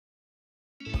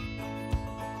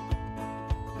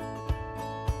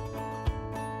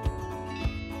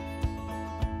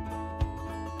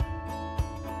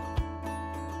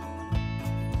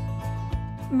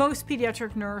Most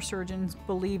pediatric neurosurgeons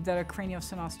believe that a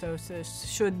craniosynostosis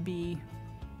should be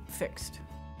fixed.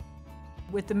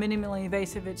 With the minimally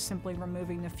invasive, it's simply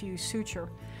removing the fused suture.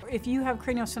 If you have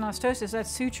craniosynostosis, that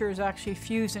suture is actually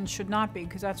fused and should not be,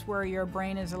 because that's where your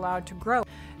brain is allowed to grow.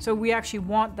 So we actually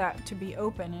want that to be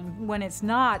open, and when it's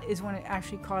not is when it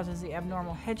actually causes the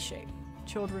abnormal head shape.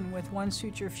 Children with one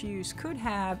suture fused could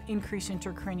have increased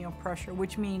intracranial pressure,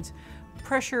 which means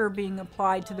pressure being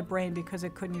applied to the brain because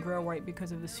it couldn't grow right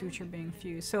because of the suture being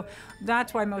fused. So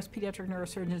that's why most pediatric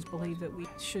neurosurgeons believe that we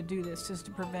should do this, is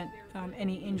to prevent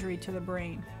any injury to the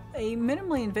brain. A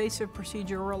minimally invasive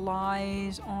procedure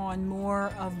relies on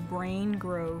more of brain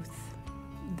growth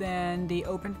than the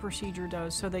open procedure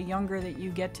does. So the younger that you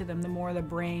get to them, the more the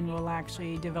brain will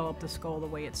actually develop the skull the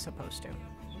way it's supposed to.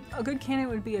 A good candidate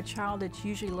would be a child that's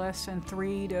usually less than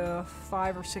 3 to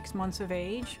 5 or 6 months of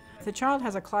age. If the child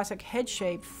has a classic head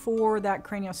shape for that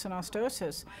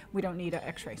craniosynostosis, we don't need an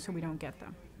x-ray, so we don't get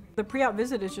them. The pre-op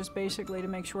visit is just basically to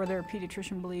make sure their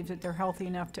pediatrician believes that they're healthy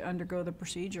enough to undergo the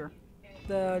procedure.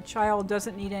 The child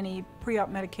doesn't need any pre-op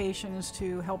medications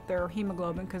to help their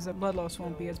hemoglobin because the blood loss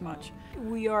won't be as much.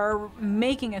 We are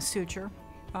making a suture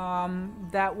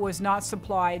that was not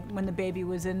supplied when the baby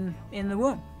was in the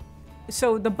womb.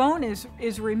 So the bone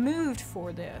is removed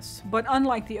for this, but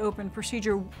unlike the open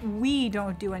procedure, we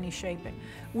don't do any shaping.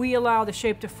 We allow the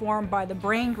shape to form by the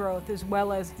brain growth as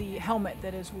well as the helmet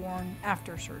that is worn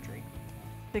after surgery.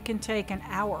 It can take an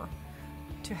hour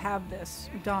to have this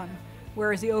done,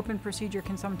 whereas the open procedure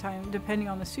can sometimes, depending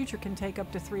on the suture, can take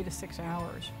up to 3 to 6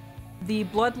 hours. The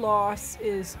blood loss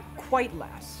is quite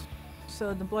less,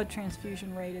 so the blood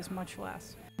transfusion rate is much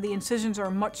less. The incisions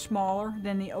are much smaller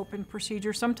than the open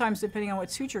procedure. Sometimes, depending on what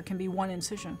suture, can be 1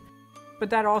 incision. But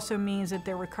that also means that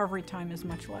their recovery time is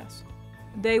much less.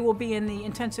 They will be in the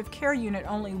intensive care unit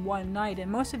only 1 night, and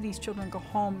most of these children go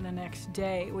home the next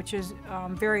day, which is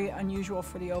very unusual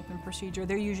for the open procedure.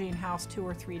 They're usually in-house 2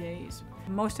 or 3 days.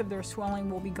 Most of their swelling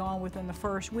will be gone within the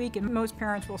first week, and most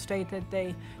parents will state that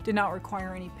they did not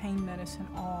require any pain medicine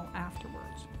all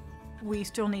afterwards. We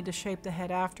still need to shape the head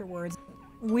afterwards.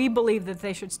 We believe that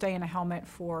they should stay in a helmet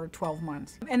for 12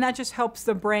 months. And that just helps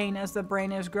the brain, as the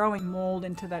brain is growing, mold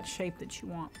into that shape that you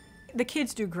want. The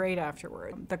kids do great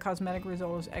afterward. The cosmetic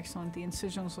result is excellent. The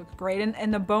incisions look great.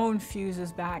 And the bone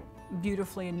fuses back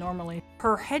beautifully and normally.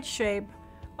 Her head shape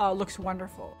looks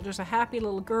wonderful. Just a happy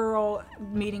little girl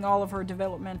meeting all of her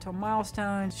developmental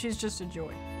milestones. She's just a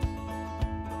joy.